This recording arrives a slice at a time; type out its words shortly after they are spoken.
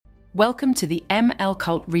Welcome to the ML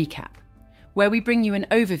Cult Recap, where we bring you an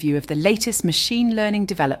overview of the latest machine learning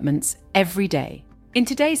developments every day. In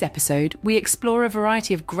today's episode, we explore a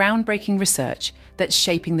variety of groundbreaking research that's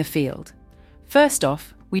shaping the field. First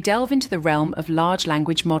off, we delve into the realm of large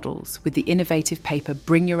language models with the innovative paper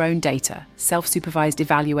Bring Your Own Data, Self-Supervised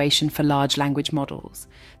Evaluation for Large Language Models.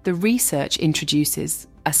 The research introduces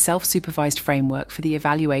a self-supervised framework for the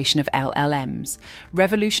evaluation of LLMs,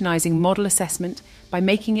 revolutionizing model assessment by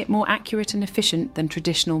making it more accurate and efficient than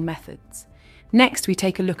traditional methods. Next, we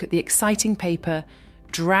take a look at the exciting paper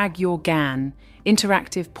Drag Your GAN,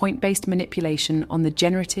 Interactive Point-Based Manipulation on the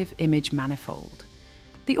Generative Image Manifold.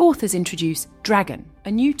 The authors introduce Dragon,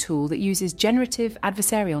 a new tool that uses generative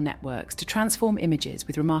adversarial networks to transform images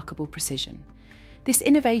with remarkable precision. This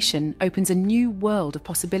innovation opens a new world of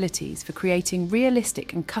possibilities for creating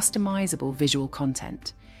realistic and customizable visual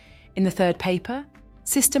content. In the third paper,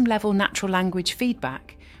 System-Level Natural Language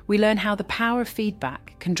Feedback, we learn how the power of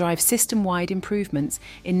feedback can drive system-wide improvements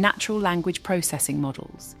in natural language processing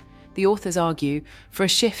models. The authors argue for a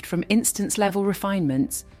shift from instance-level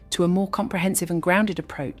refinements to a more comprehensive and grounded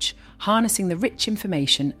approach, harnessing the rich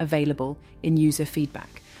information available in user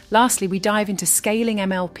feedback. Lastly, we dive into Scaling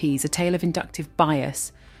MLPs, A Tale of Inductive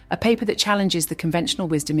Bias, a paper that challenges the conventional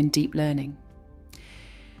wisdom in deep learning.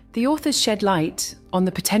 The authors shed light on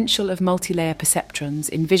the potential of multi-layer perceptrons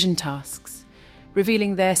in vision tasks,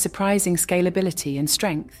 revealing their surprising scalability and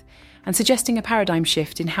strength, and suggesting a paradigm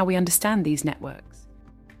shift in how we understand these networks.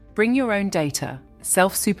 Bring Your Own Data,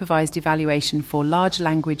 Self-Supervised Evaluation for Large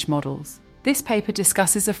Language Models. This paper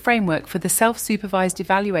discusses a framework for the self-supervised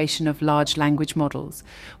evaluation of large language models,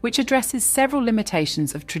 which addresses several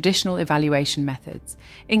limitations of traditional evaluation methods,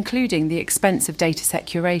 including the expense of dataset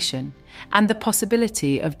curation and the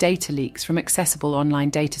possibility of data leaks from accessible online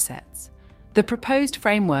datasets. The proposed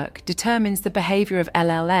framework determines the behavior of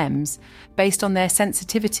LLMs based on their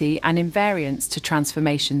sensitivity and invariance to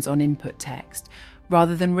transformations on input text,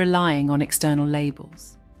 rather than relying on external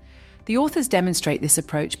labels. The authors demonstrate this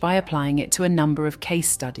approach by applying it to a number of case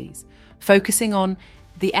studies, focusing on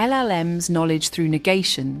the LLM's knowledge through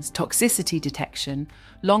negations, toxicity detection,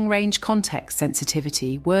 long-range context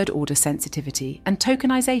sensitivity, word order sensitivity, and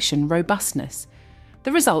tokenization robustness.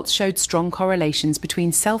 The results showed strong correlations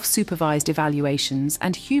between self-supervised evaluations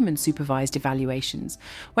and human-supervised evaluations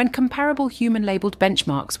when comparable human-labeled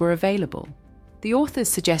benchmarks were available. The authors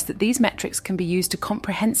suggest that these metrics can be used to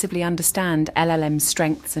comprehensively understand LLM's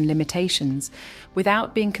strengths and limitations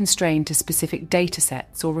without being constrained to specific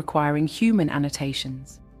datasets or requiring human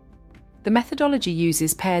annotations. The methodology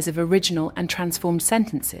uses pairs of original and transformed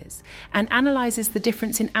sentences and analyzes the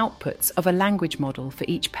difference in outputs of a language model for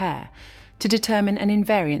each pair to determine an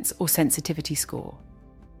invariance or sensitivity score.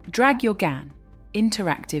 Drag Your GAN,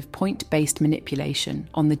 Interactive Point-Based Manipulation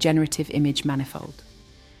on the Generative Image Manifold.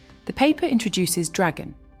 The paper introduces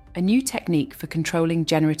Dragon, a new technique for controlling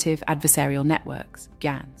generative adversarial networks,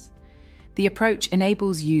 GANs. The approach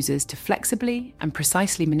enables users to flexibly and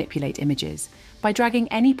precisely manipulate images by dragging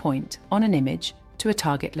any point on an image to a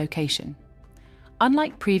target location.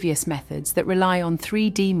 Unlike previous methods that rely on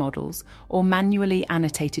 3D models or manually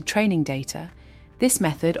annotated training data, this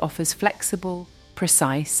method offers flexible,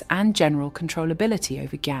 precise, and general controllability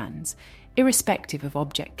over GANs, irrespective of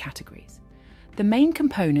object categories. The main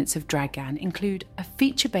components of DragGAN include a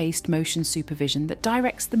feature-based motion supervision that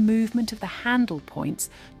directs the movement of the handle points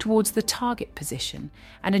towards the target position,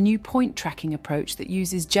 and a new point tracking approach that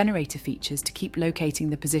uses generator features to keep locating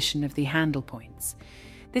the position of the handle points.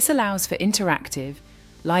 This allows for interactive,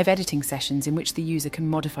 live editing sessions in which the user can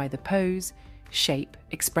modify the pose, shape,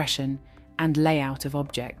 expression, and layout of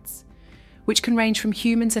objects, which can range from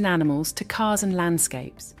humans and animals to cars and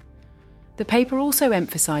landscapes. The paper also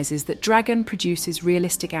emphasises that Dragon produces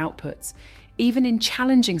realistic outputs, even in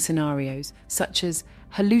challenging scenarios such as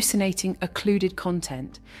hallucinating occluded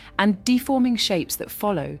content and deforming shapes that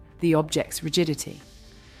follow the object's rigidity.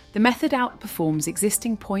 The method outperforms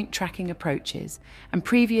existing point tracking approaches and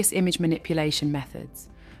previous image manipulation methods.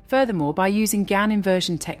 Furthermore, by using GAN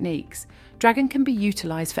inversion techniques, Dragon can be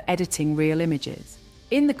utilised for editing real images.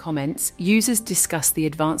 In the comments, users discuss the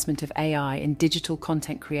advancement of AI in digital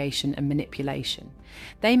content creation and manipulation.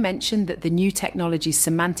 They mentioned that the new technology's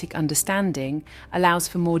semantic understanding allows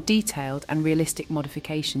for more detailed and realistic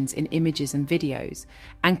modifications in images and videos,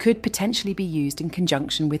 and could potentially be used in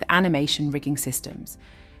conjunction with animation rigging systems.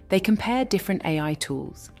 They compare different AI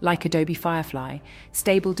tools, like Adobe Firefly,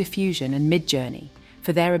 Stable Diffusion, and Midjourney,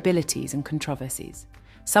 for their abilities and controversies.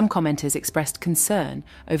 Some commenters expressed concern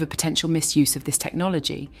over potential misuse of this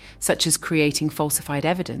technology, such as creating falsified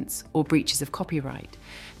evidence or breaches of copyright.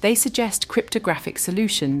 They suggest cryptographic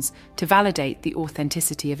solutions to validate the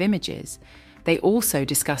authenticity of images. They also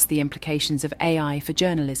discuss the implications of AI for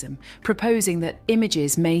journalism, proposing that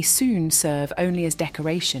images may soon serve only as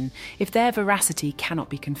decoration if their veracity cannot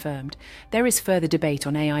be confirmed. There is further debate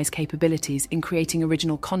on AI's capabilities in creating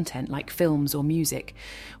original content like films or music,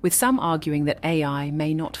 with some arguing that AI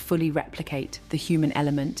may not fully replicate the human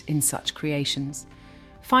element in such creations.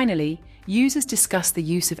 Finally, users discuss the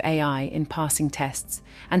use of AI in passing tests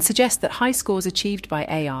and suggest that high scores achieved by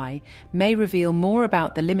AI may reveal more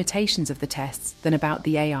about the limitations of the tests than about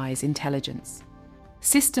the AI's intelligence.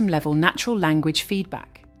 System-level natural language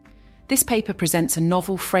feedback. This paper presents a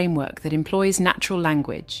novel framework that employs natural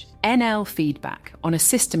language, NL feedback, on a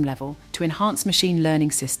system level to enhance machine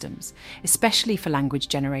learning systems, especially for language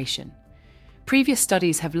generation. Previous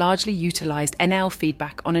studies have largely utilized NL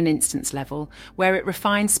feedback on an instance level, where it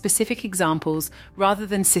refines specific examples rather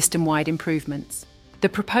than system-wide improvements. The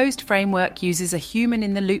proposed framework uses a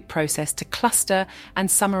human-in-the-loop process to cluster and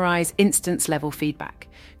summarize instance-level feedback,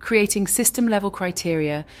 creating system-level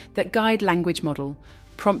criteria that guide language model,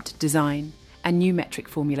 prompt design, and new metric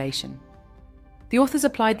formulation. The authors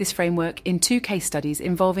applied this framework in 2 case studies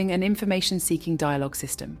involving an information-seeking dialogue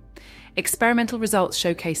system. Experimental results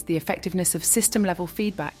showcased the effectiveness of system-level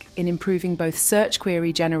feedback in improving both search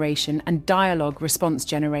query generation and dialogue response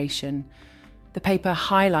generation. The paper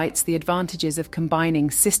highlights the advantages of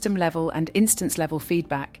combining system-level and instance-level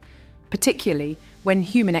feedback, particularly when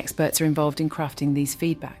human experts are involved in crafting these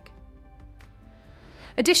feedback.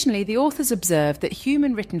 Additionally, the authors observed that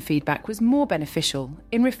human-written feedback was more beneficial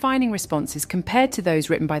in refining responses compared to those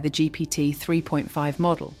written by the GPT 3.5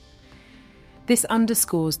 model. This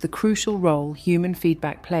underscores the crucial role human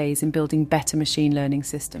feedback plays in building better machine learning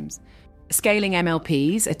systems. Scaling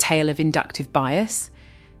MLPs, a tale of inductive bias.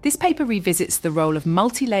 This paper revisits the role of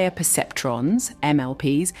multi-layer perceptrons,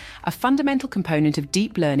 MLPs, a fundamental component of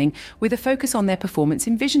deep learning with a focus on their performance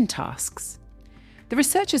in vision tasks. The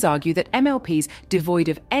researchers argue that MLPs, devoid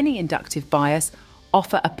of any inductive bias,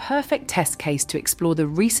 offer a perfect test case to explore the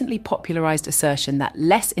recently popularized assertion that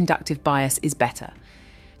less inductive bias is better.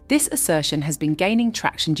 This assertion has been gaining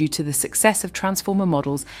traction due to the success of transformer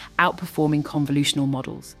models outperforming convolutional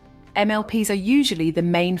models. MLPs are usually the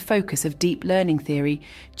main focus of deep learning theory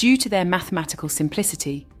due to their mathematical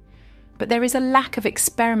simplicity. But there is a lack of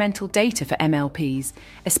experimental data for MLPs,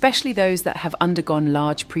 especially those that have undergone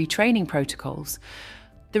large pre-training protocols.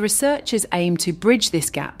 The researchers aim to bridge this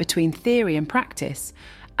gap between theory and practice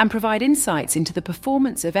and provide insights into the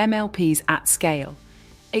performance of MLPs at scale,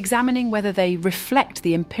 examining whether they reflect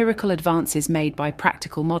the empirical advances made by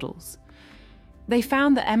practical models. They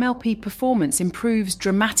found that MLP performance improves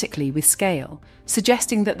dramatically with scale,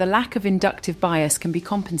 suggesting that the lack of inductive bias can be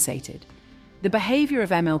compensated. The behaviour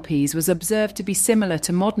of MLPs was observed to be similar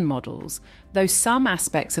to modern models, though some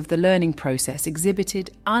aspects of the learning process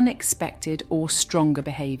exhibited unexpected or stronger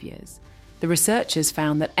behaviours. The researchers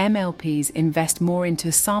found that MLPs invest more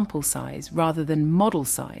into sample size rather than model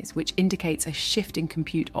size, which indicates a shift in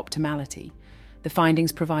compute optimality. The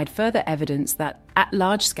findings provide further evidence that, at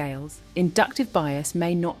large scales, inductive bias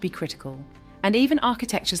may not be critical, and even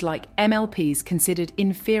architectures like MLPs considered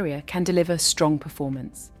inferior can deliver strong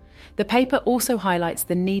performance. The paper also highlights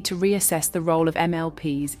the need to reassess the role of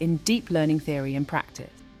MLPs in deep learning theory and practice.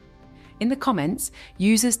 In the comments,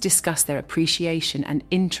 users discuss their appreciation and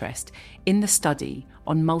interest in the study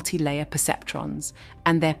on multi-layer perceptrons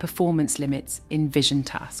and their performance limits in vision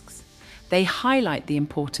tasks. They highlight the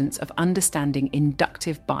importance of understanding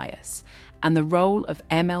inductive bias and the role of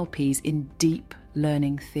MLPs in deep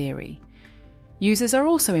learning theory. Users are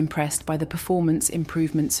also impressed by the performance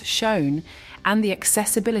improvements shown and the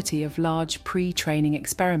accessibility of large pre-training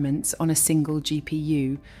experiments on a single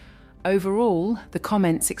GPU. Overall, the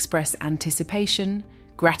comments express anticipation,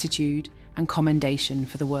 gratitude, and commendation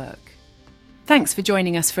for the work. Thanks for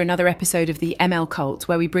joining us for another episode of the ML Cult,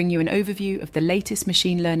 where we bring you an overview of the latest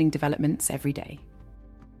machine learning developments every day.